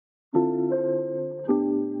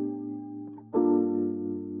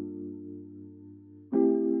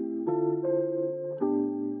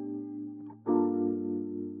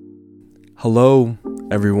Hello,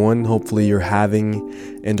 everyone. Hopefully you're having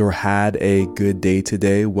and or had a good day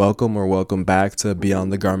today. Welcome or welcome back to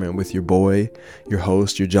Beyond the Garment with your boy, your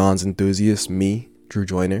host, your John's enthusiast, me, Drew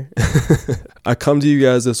Joyner. I come to you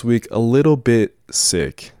guys this week a little bit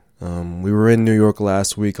sick. We were in New York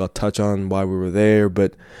last week. I'll touch on why we were there,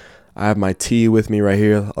 but I have my tea with me right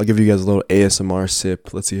here. I'll give you guys a little ASMR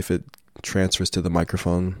sip. Let's see if it transfers to the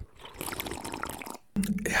microphone.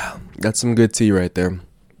 Yeah, that's some good tea right there.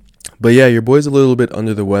 But yeah, your boy's a little bit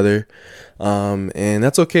under the weather, and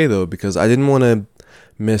that's okay though, because I didn't want to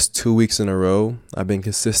miss 2 weeks in a row. I've been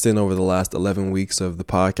consistent over the last 11 weeks of the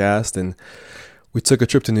podcast, and we took a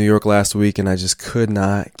trip to New York last week, and I just could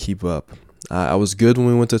not keep up. I was good when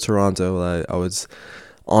we went to Toronto. I was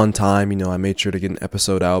on time, I made sure to get an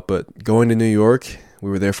episode out, but going to New York, we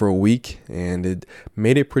were there for a week, and it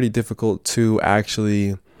made it pretty difficult to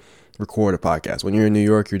actually record a podcast. When you're in New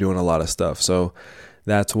York, you're doing a lot of stuff, so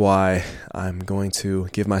that's why I'm going to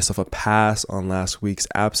give myself a pass on last week's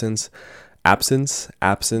absence.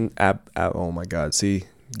 Oh my God. See,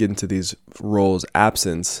 getting to these roles,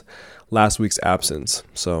 last week's absence.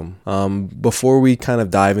 So before we kind of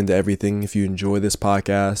dive into everything, if you enjoy this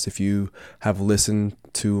podcast, if you have listened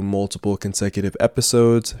to multiple consecutive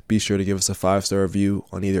episodes, be sure to give us a 5-star review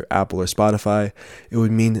on either Apple or Spotify. It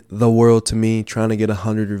would mean the world to me. Trying to get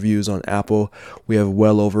 100 reviews on Apple. We have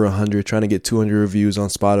well over 100, trying to get 200 reviews on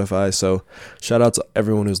Spotify. So shout out to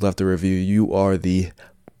everyone who's left a review. You are the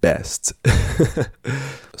best.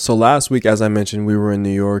 So last week, as I mentioned, we were in New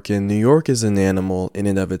York, and New York is an animal in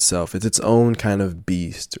and of itself. It's its own kind of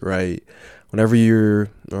beast, right? Whenever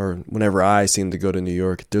I seem to go to New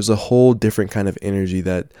York, there's a whole different kind of energy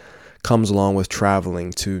that comes along with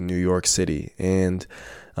traveling to New York City. And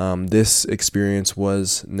this experience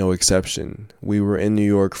was no exception. We were in New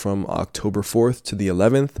York from October 4th to the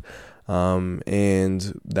 11th.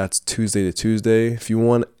 And that's Tuesday to Tuesday. If you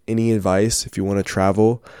want any advice, if you want to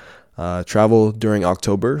travel during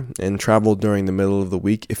October and travel during the middle of the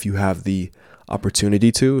week if you have the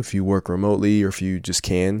opportunity to, if you work remotely or if you just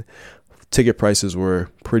can. Ticket prices were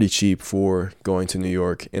pretty cheap for going to New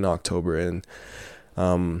York in October, and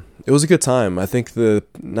it was a good time. I think the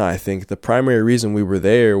primary reason we were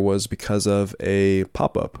there was because of a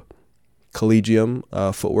pop-up. Collegium,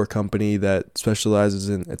 a footwear company that specializes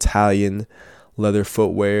in Italian leather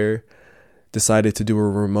footwear, decided to do a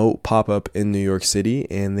remote pop-up in New York City,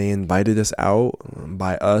 and they invited us out.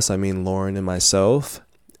 By us, I mean Lauren and myself,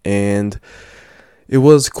 and it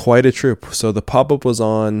was quite a trip. So the pop-up was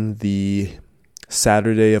on the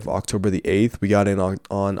Saturday of October the 8th. We got in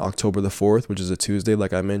on October the 4th, which is a Tuesday,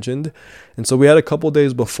 like I mentioned. And so we had a couple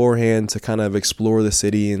days beforehand to kind of explore the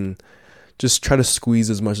city and just try to squeeze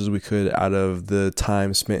as much as we could out of the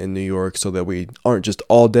time spent in New York so that we aren't just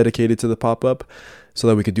all dedicated to the pop-up, so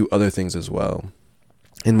that we could do other things as well.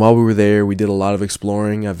 And while we were there, we did a lot of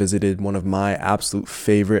exploring. I visited one of my absolute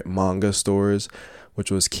favorite manga stores, which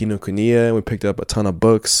was Kinokuniya. We picked up a ton of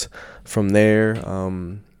books from there.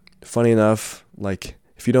 Funny enough,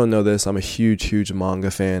 if you don't know this, I'm a huge manga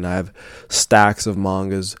fan. I have stacks of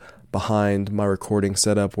mangas behind my recording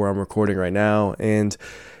setup where I'm recording right now, and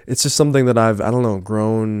it's just something that I've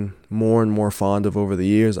grown more and more fond of over the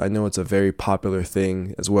years. I know it's a very popular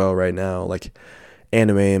thing as well right now.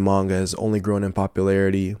 Anime and manga has only grown in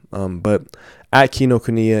popularity. But at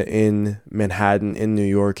Kinokuniya in Manhattan, in New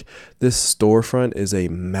York, this storefront is a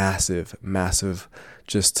massive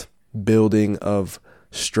just building of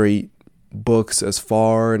straight books as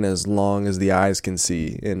far and as long as the eyes can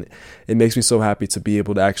see. And it makes me so happy to be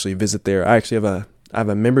able to actually visit there. I actually have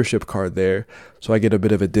a membership card there, so I get a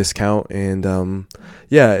bit of a discount. And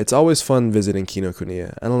it's always fun visiting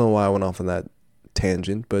Kinokuniya. I don't know why I went off on that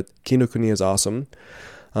tangent, but Kinokuniya is awesome.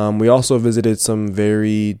 We also visited some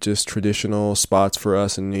very just traditional spots for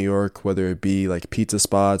us in New York, whether it be like pizza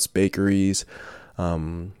spots, bakeries.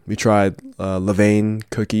 We tried Levain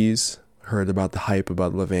cookies. Heard about the hype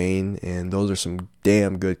about Levain, and those are some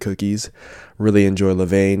damn good cookies. Really enjoy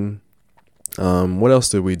Levain. What else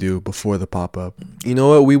did we do before the pop-up? You know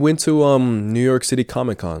what? We went to New York City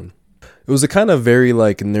Comic Con. It was a kind of very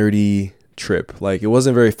nerdy trip. It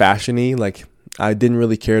wasn't very fashiony. I didn't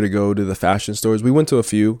really care to go to the fashion stores. We went to a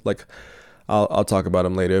few. I'll talk about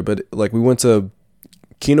them later. But we went to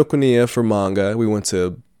Kinokuniya for manga. We went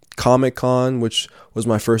to Comic Con, which was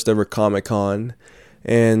my first ever Comic Con.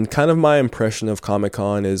 And kind of my impression of Comic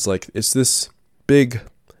Con is it's this big,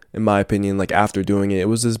 in my opinion, after doing it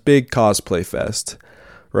was this big cosplay fest,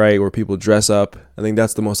 right? Where people dress up. I think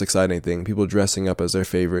that's the most exciting thing. People dressing up as their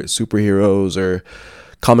favorite superheroes or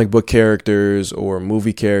comic book characters or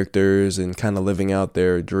movie characters and kind of living out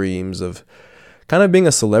their dreams of kind of being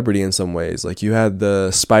a celebrity in some ways. Like you had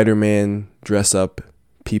the Spider-Man dress up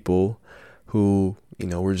people who,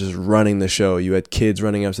 were just running the show. You had kids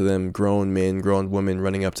running up to them, grown men, grown women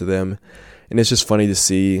running up to them. And it's just funny to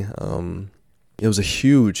see. It was a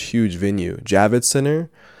huge, huge venue. Javits Center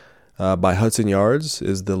by Hudson Yards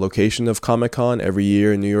is the location of Comic-Con every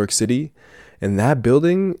year in New York City. And that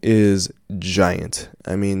building is giant.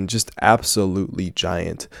 I mean, just absolutely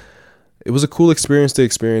giant. It was a cool experience to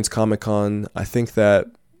experience Comic-Con. I think that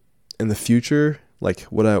in the future, like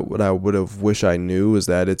what I would have wished I knew is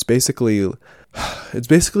that it's basically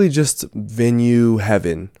just venue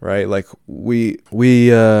heaven, right? Like we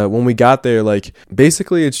when we got there, like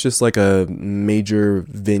basically it's just like a major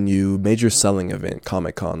venue, major selling event.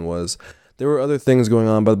 Comic-Con was. There were other things going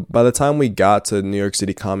on, but by the time we got to New York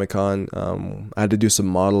City Comic-Con, I had to do some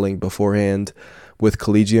modeling beforehand with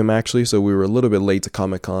Collegium, actually, so we were a little bit late to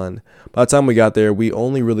Comic-Con. By the time we got there, we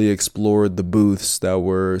only really explored the booths that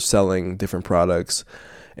were selling different products.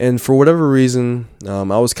 And for whatever reason,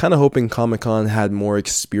 I was kind of hoping Comic-Con had more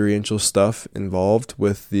experiential stuff involved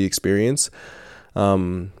with the experience.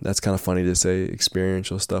 That's kind of funny to say,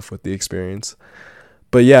 experiential stuff with the experience.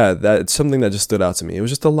 But yeah, that's something that just stood out to me. It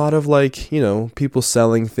was just a lot of people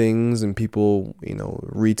selling things and people,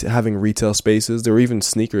 having retail spaces. There were even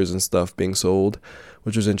sneakers and stuff being sold,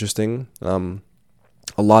 which was interesting.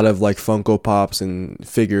 A lot of Funko Pops and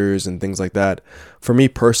figures and things like that. For me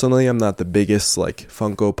personally, I'm not the biggest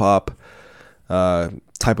Funko Pop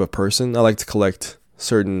type of person. I like to collect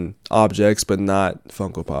certain objects, but not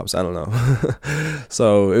Funko Pops. I don't know.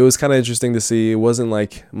 So it was kind of interesting to see. It wasn't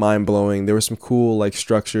mind blowing. There were some cool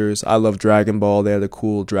structures. I love Dragon Ball. They had a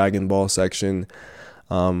cool Dragon Ball section.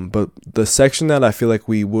 But the section that I feel like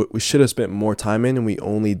we should have spent more time in and we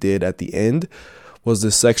only did at the end was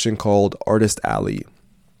this section called Artist Alley.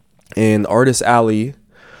 And Artist Alley,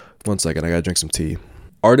 one second, I gotta drink some tea.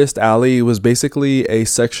 Artist Alley was basically a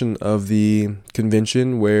section of the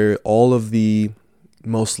convention where all of the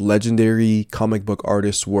most legendary comic book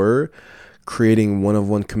artists were creating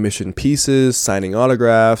one-of-one commissioned pieces, signing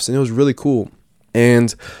autographs, and it was really cool.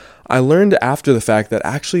 And I learned after the fact that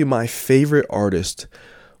actually my favorite artist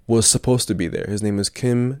was supposed to be there. His name is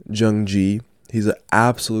Kim Jung-gi. He's an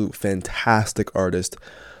absolute fantastic artist.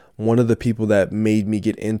 One of the people that made me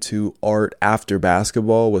get into art after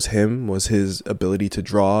basketball was his ability to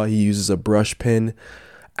draw. He uses a brush pen.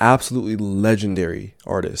 Absolutely legendary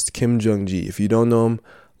artist, Kim Jung-gi. If you don't know him,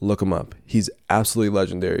 look him up. He's absolutely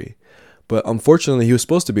legendary. But unfortunately, he was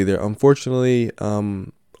supposed to be there. Unfortunately,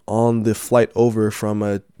 on the flight over from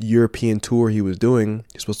a European tour he was doing,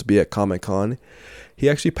 he's supposed to be at Comic-Con, he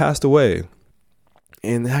actually passed away.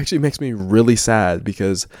 And it actually makes me really sad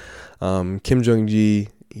because Kim Jung-gi,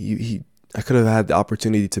 I could have had the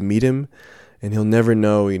opportunity to meet him, and he'll never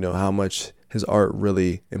know, how much his art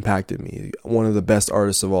really impacted me. One of the best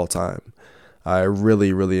artists of all time. I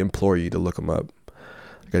really, really implore you to look him up.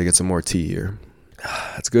 I gotta get some more tea here.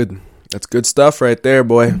 That's good. That's good stuff right there,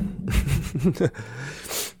 boy.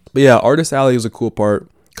 But yeah, Artist Alley was a cool part.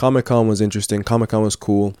 Comic-Con was interesting. Comic-Con was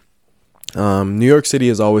cool. New York City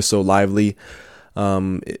is always so lively.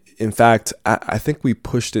 In fact, I think we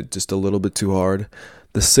pushed it just a little bit too hard.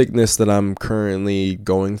 The sickness that I'm currently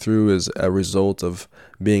going through is a result of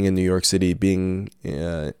being in New York City, being,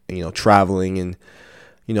 traveling, and,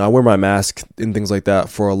 I wear my mask and things like that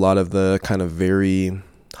for a lot of the kind of very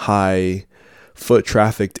high foot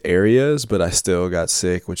trafficked areas, but I still got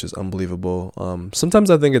sick, which is unbelievable.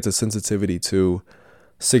 Sometimes I think it's a sensitivity to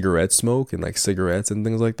cigarette smoke and cigarettes and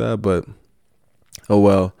things like that, but oh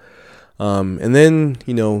well. And then,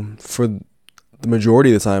 for the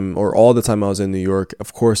majority of the time, or all the time I was in New York,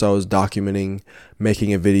 of course I was documenting,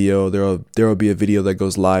 making a video. There will be a video that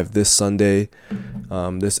goes live this Sunday.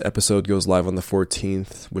 This episode goes live on the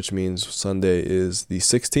 14th, which means Sunday is the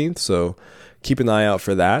 16th. So keep an eye out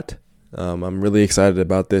for that. I'm really excited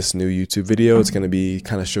about this new YouTube video. It's going to be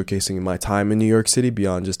kind of showcasing my time in New York City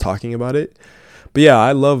beyond just talking about it. But yeah,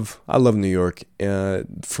 I love New York.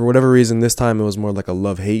 For whatever reason, this time it was more like a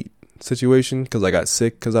love-hate situation because I got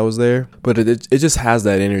sick because I was there, but it just has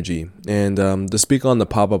that energy. And to speak on the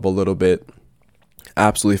pop-up a little bit,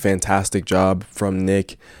 absolutely fantastic job from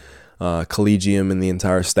Nick, Collegium, and the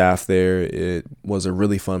entire staff there. It was a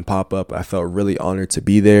really fun pop-up. I felt really honored to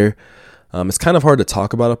be there. It's kind of hard to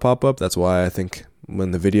talk about a pop-up. That's why I think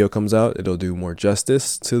when the video comes out, it'll do more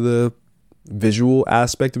justice to the visual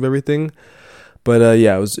aspect of everything. But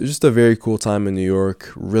yeah, it was just a very cool time in New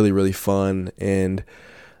York. Really, really fun. And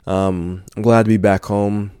I'm glad to be back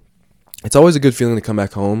home. It's always a good feeling to come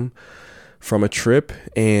back home from a trip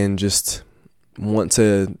and just want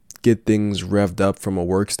to get things revved up from a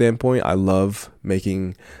work standpoint. I love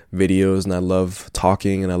making videos and I love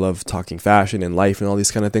talking fashion and life and all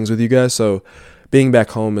these kind of things with you guys. So being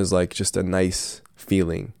back home is like just a nice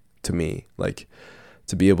feeling to me, like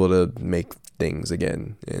to be able to make things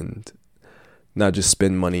again and not just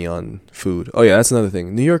spend money on food. Oh yeah, that's another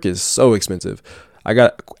thing. New York is so expensive. I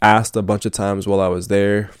got asked a bunch of times while I was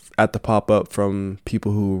there at the pop-up from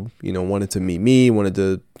people who, wanted to meet me, wanted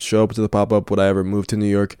to show up to the pop-up, would I ever move to New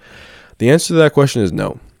York? The answer to that question is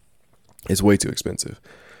no. It's way too expensive.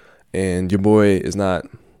 And your boy is not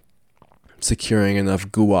securing enough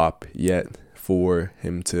guap yet for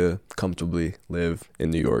him to comfortably live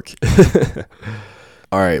in New York.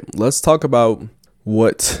 All right, let's talk about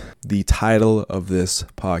what the title of this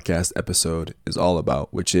podcast episode is all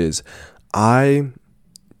about, which is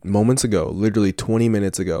moments ago, literally 20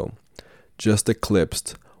 minutes ago, just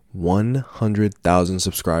eclipsed 100,000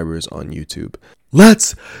 subscribers on YouTube.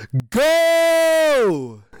 Let's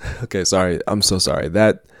go! Okay, sorry. I'm so sorry.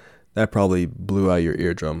 That probably blew out your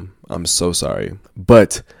eardrum. I'm so sorry.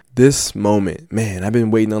 But this moment, man, I've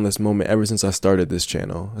been waiting on this moment ever since I started this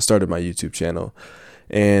channel. I started my YouTube channel.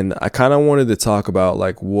 And I kind of wanted to talk about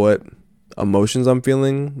like what emotions I'm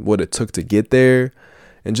feeling, what it took to get there,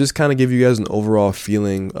 and just kind of give you guys an overall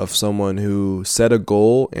feeling of someone who set a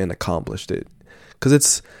goal and accomplished it. Because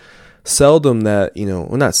it's seldom that,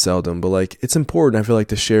 not seldom, but like it's important, I feel like,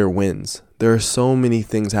 to share wins. There are so many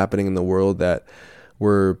things happening in the world that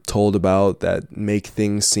we're told about that make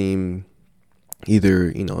things seem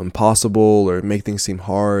either, impossible or make things seem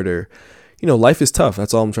hard or, life is tough.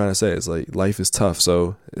 That's all I'm trying to say. Is like life is tough.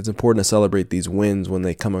 So it's important to celebrate these wins when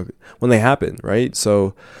they happen, right?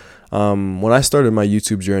 So when I started my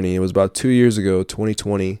YouTube journey, it was about 2 years ago,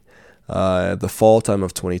 2020, the fall time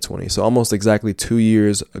of 2020. So almost exactly 2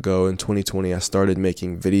 years ago in 2020, I started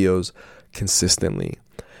making videos consistently.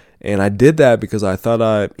 And I did that because I thought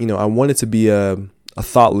I wanted to be a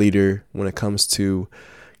thought leader when it comes to,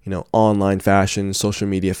 online fashion, social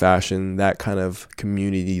media fashion, that kind of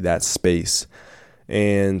community, that space.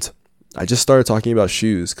 And I just started talking about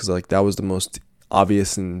shoes because like that was the most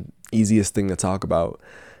obvious and easiest thing to talk about.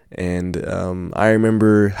 And I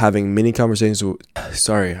remember having many conversations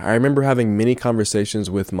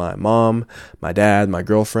with my mom, my dad, my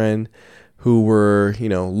girlfriend, who were,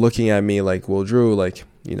 looking at me like, well, Drew, like,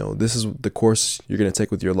 this is the course you're going to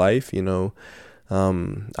take with your life.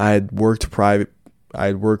 I had worked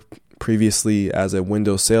previously as a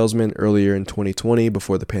window salesman earlier in 2020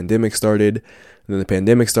 before the pandemic started. And then the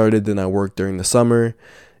pandemic started, then I worked during the summer.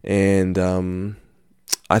 And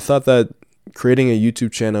I thought that creating a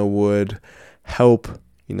YouTube channel would help,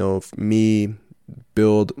 me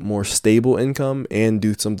build more stable income and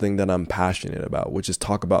do something that I'm passionate about, which is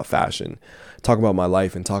talk about fashion, talk about my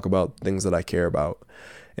life, and talk about things that I care about.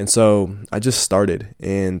 And so I just started,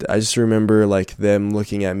 and I just remember like them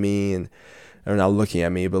looking at me or not looking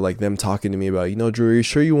at me, but like them talking to me about, Drew, are you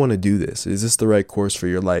sure you want to do this? Is this the right course for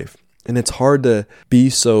your life? And it's hard to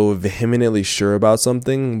be so vehemently sure about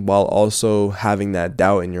something while also having that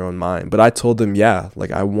doubt in your own mind. But I told them, yeah,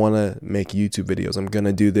 like I want to make YouTube videos. I'm going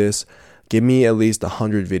to do this. Give me at least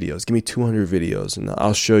 100 videos. Give me 200 videos and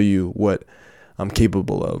I'll show you what I'm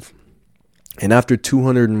capable of. And after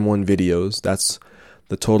 201 videos, that's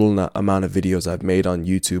the total amount of videos I've made on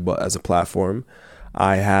YouTube as a platform,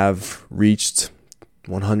 I have reached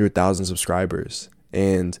 100,000 subscribers.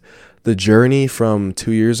 And the journey from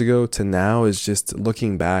 2 years ago to now is just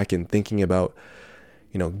looking back and thinking about,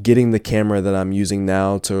 getting the camera that I'm using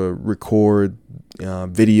now to record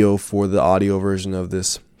video for the audio version of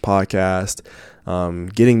this podcast,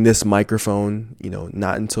 getting this microphone,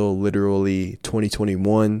 not until literally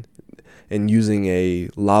 2021, and using a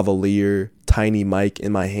lavalier tiny mic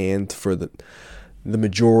in my hand for the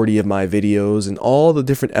majority of my videos, and all the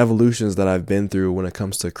different evolutions that I've been through when it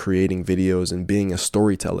comes to creating videos and being a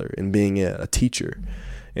storyteller and being a teacher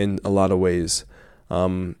in a lot of ways.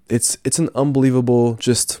 It's an unbelievable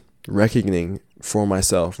just reckoning for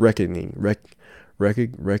myself. Reckoning.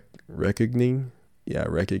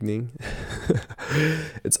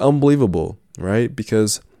 It's unbelievable, right?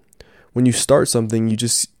 Because when you start something,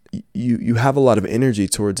 you have a lot of energy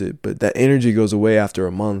towards it, but that energy goes away after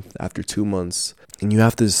a month, after 2 months. And you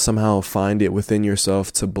have to somehow find it within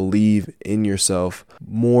yourself to believe in yourself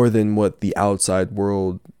more than what the outside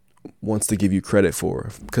world wants to give you credit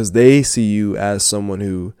for. Because they see you as someone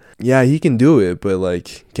who, yeah, he can do it, but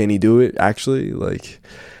like, can he do it actually? Like,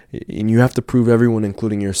 and you have to prove everyone,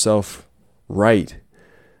 including yourself, right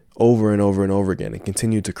over and over and over again, and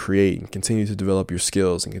continue to create and continue to develop your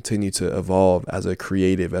skills and continue to evolve as a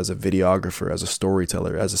creative, as a videographer, as a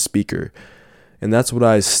storyteller, as a speaker. And that's what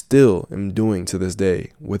I still am doing to this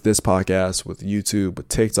day with this podcast, with YouTube, with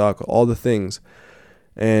TikTok, all the things.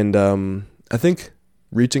 And I think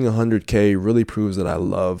reaching 100K really proves that I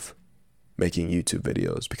love making YouTube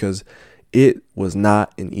videos, because it was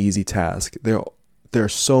not an easy task. There are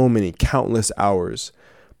so many countless hours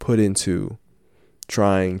put into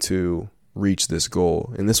trying to reach this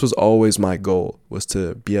goal. And this was always my goal, was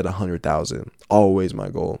to be at 100,000. Always my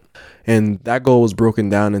goal. And that goal was broken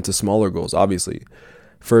down into smaller goals, obviously.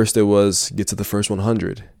 First, it was get to the first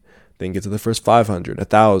 100, then get to the first 500,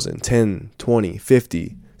 1,000, 10, 20,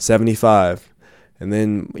 50, 75. And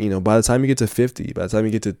then, by the time you get to 50, by the time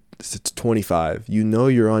you get to 25,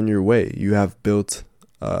 you're on your way. You have built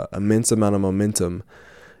an immense amount of momentum.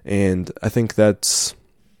 And I think that's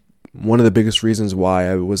one of the biggest reasons why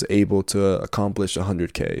I was able to accomplish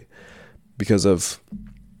 100K, because of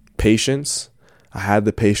patience. I had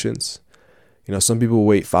the patience. Some people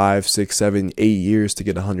wait 5, 6, 7, 8 years to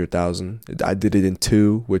get 100,000. I did it in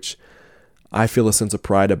 2, which I feel a sense of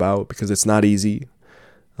pride about, because it's not easy.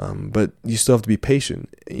 But you still have to be patient.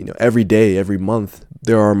 Every day, every month,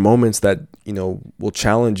 there are moments that, will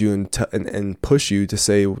challenge you and push you to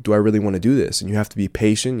say, do I really want to do this? And you have to be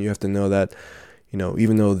patient. You have to know that,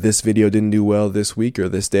 even though this video didn't do well this week or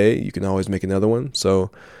this day, you can always make another one.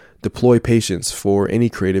 So deploy patience for any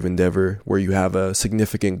creative endeavor where you have a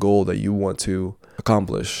significant goal that you want to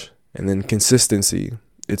accomplish. And then consistency.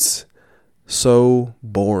 It's so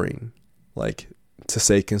boring, like, to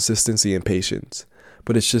say consistency and patience,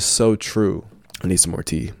 but it's just so true. I need some more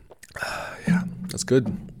tea. Yeah, that's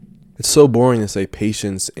good. It's so boring to say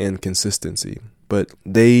patience and consistency, but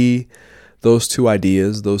those two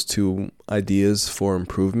ideas for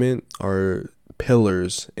improvement are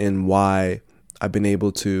pillars in why I've been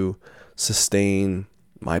able to sustain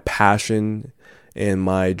my passion and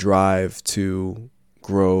my drive to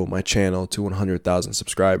grow my channel to 100,000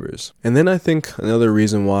 subscribers. And then I think another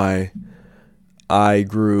reason why I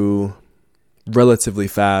grew relatively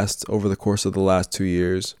fast over the course of the last 2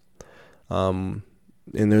 years.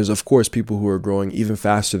 And there's, of course, people who are growing even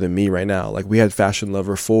faster than me right now. Like, we had Fashion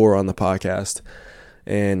Lover 4 on the podcast,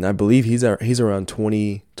 and I believe he's around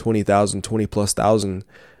 20,000, 20 plus thousand.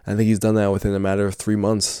 I think he's done that within a matter of 3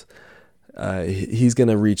 months. He's going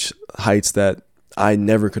to reach heights that I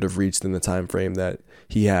never could have reached in the time frame that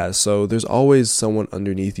he has. So there's always someone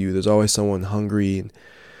underneath you. There's always someone hungry,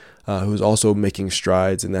 who's also making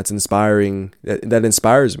strides, and that's inspiring. That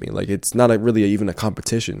inspires me. Like, it's not really even a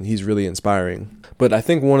competition. He's really inspiring. But I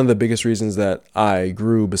think one of the biggest reasons that I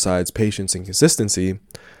grew, besides patience and consistency,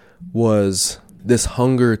 was this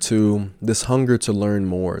hunger to learn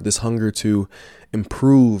more, this hunger to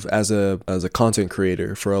improve as a content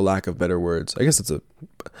creator, for a lack of better words. I guess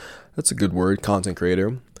that's a good word, content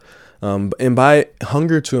creator. And by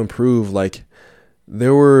hunger to improve, like,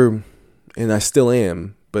 there were, and I still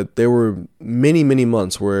am, but there were many, many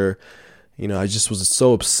months where, I just was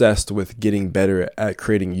so obsessed with getting better at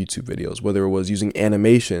creating YouTube videos, whether it was using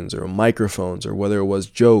animations or microphones, or whether it was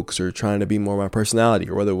jokes, or trying to be more my personality,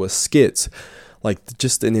 or whether it was skits. Like,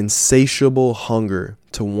 just an insatiable hunger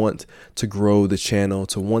to want to grow the channel,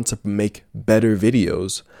 to want to make better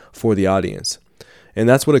videos for the audience. And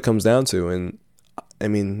that's what it comes down to. And I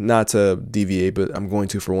mean, not to deviate, but I'm going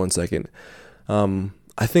to for 1 second.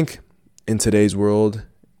 I think in today's world,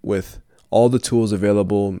 with all the tools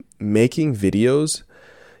available, making videos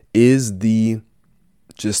is the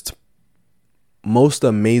just most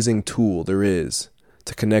amazing tool there is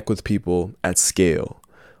to connect with people at scale.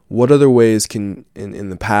 What other ways in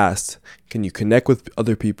the past, can you connect with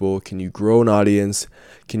other people? Can you grow an audience?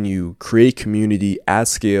 Can you create community at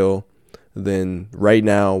scale than right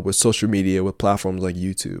now with social media, with platforms like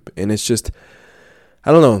YouTube? And it's just,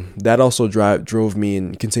 I don't know, that also drove me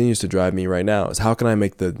and continues to drive me right now, is how can I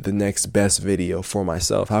make the next best video for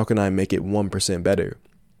myself? How can I make it 1% better?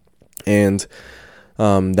 And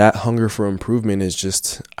that hunger for improvement is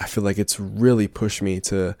just, I feel like it's really pushed me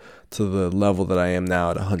to the level that I am now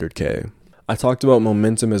at 100K. I talked about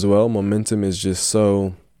momentum as well. Momentum is just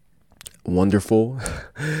so wonderful.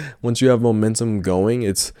 Once you have momentum going,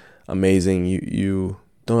 it's amazing. You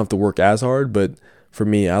don't have to work as hard, but for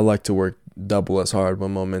me, I like to work double as hard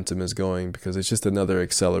when momentum is going, because it's just another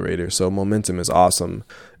accelerator. So momentum is awesome.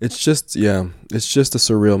 It's just a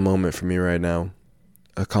surreal moment for me right now,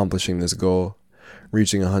 accomplishing this goal,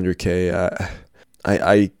 reaching 100K.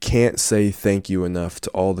 I can't say thank you enough to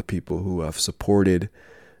all the people who have supported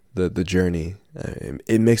the journey.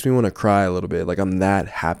 It makes me want to cry a little bit. Like, I'm that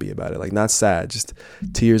happy about it. Like, not sad, just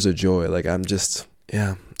tears of joy. Like, I'm just,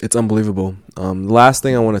 it's unbelievable. The last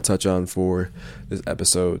thing I want to touch on for this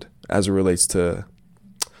episode, as it relates to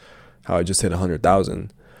how I just hit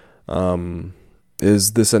 100,000,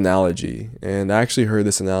 is this analogy. And I actually heard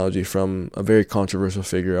this analogy from a very controversial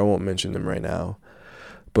figure. I won't mention him right now.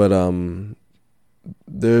 But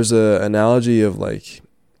there's an analogy of like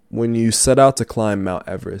when you set out to climb Mount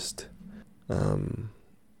Everest,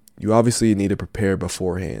 you obviously need to prepare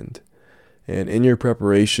beforehand. And in your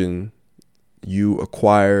preparation, you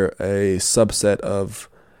acquire a subset of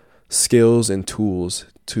skills and tools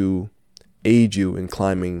to aid you in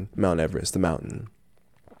climbing Mount Everest, the mountain.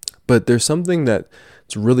 But there's something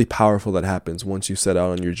that's really powerful that happens once you set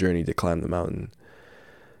out on your journey to climb the mountain.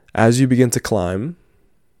 As you begin to climb,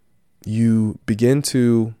 you begin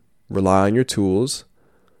to rely on your tools,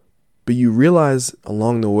 but you realize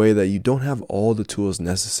along the way that you don't have all the tools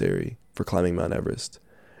necessary for climbing Mount Everest.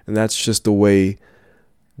 And that's just the way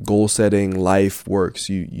goal setting life works.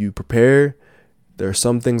 You prepare. There are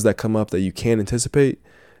some things that come up that you can't anticipate.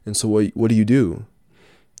 And so what do?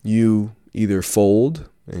 You either fold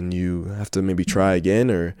and you have to maybe try again,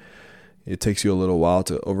 or it takes you a little while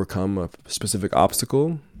to overcome a specific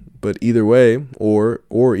obstacle. But either way, or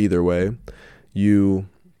either way, you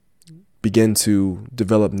begin to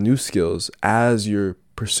develop new skills as you're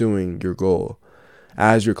pursuing your goal.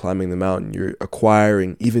 As you're climbing the mountain, you're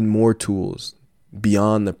acquiring even more tools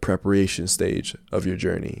beyond the preparation stage of your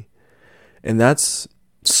journey. And that's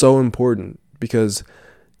so important because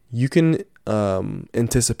you can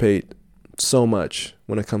anticipate so much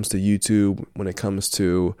when it comes to YouTube, when it comes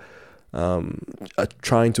to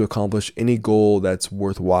trying to accomplish any goal that's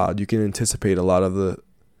worthwhile. You can anticipate a lot of the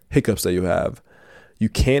hiccups that you have. You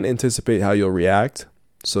can't anticipate how you'll react.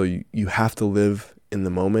 So you have to live in the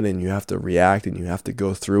moment and you have to react and you have to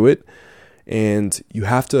go through it. And you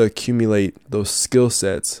have to accumulate those skill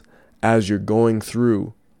sets as you're going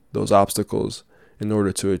through those obstacles in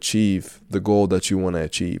order to achieve the goal that you want to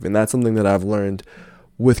achieve. And that's something that I've learned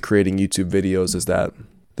with creating YouTube videos, is that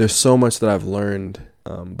there's so much that I've learned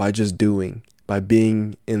by just doing, by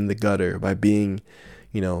being in the gutter, by being,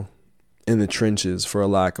 in the trenches, for a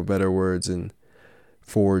lack of better words, and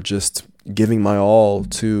for just giving my all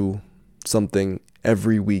to something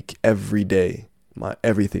every week, every day, my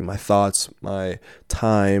everything, my thoughts, my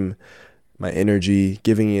time, my energy,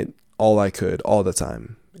 giving it all I could all the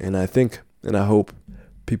time. And I think, and I hope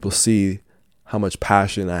people see how much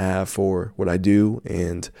passion I have for what I do,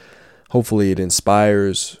 and hopefully it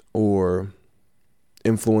inspires or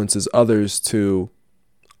influences others to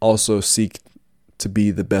also seek to be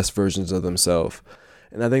the best versions of themselves.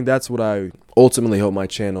 And I think that's what I ultimately hope my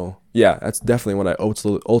channel, that's definitely what I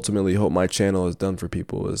ultimately hope my channel has done for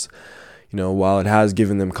people is, while it has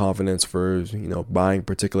given them confidence for, buying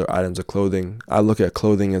particular items of clothing, I look at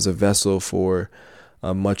clothing as a vessel for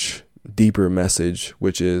a much deeper message,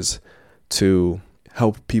 which is to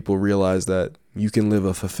help people realize that you can live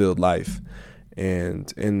a fulfilled life.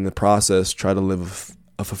 And in the process, try to live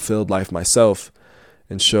a fulfilled life myself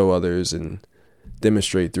and show others and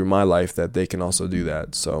demonstrate through my life that they can also do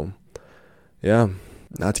that. So,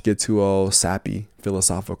 not to get too all sappy,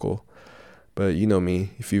 philosophical, but you know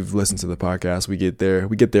me, if you've listened to the podcast, we get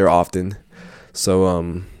there often.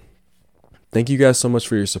 So, thank you guys so much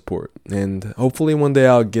for your support. And hopefully one day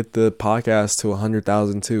I'll get the podcast to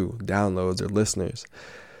 100,000 too, downloads or listeners.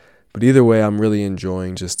 But either way, I'm really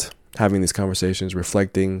enjoying just having these conversations,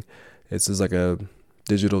 reflecting. It's just like a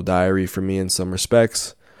digital diary for me in some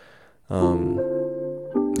respects.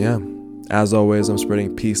 As always, I'm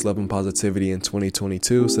spreading peace, love, and positivity in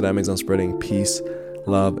 2022. So that means I'm spreading peace,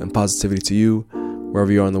 love, and positivity to you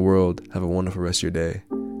wherever you are in the world. Have a wonderful rest of your day.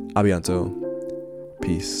 Abianto.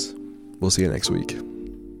 Peace. We'll see you next week.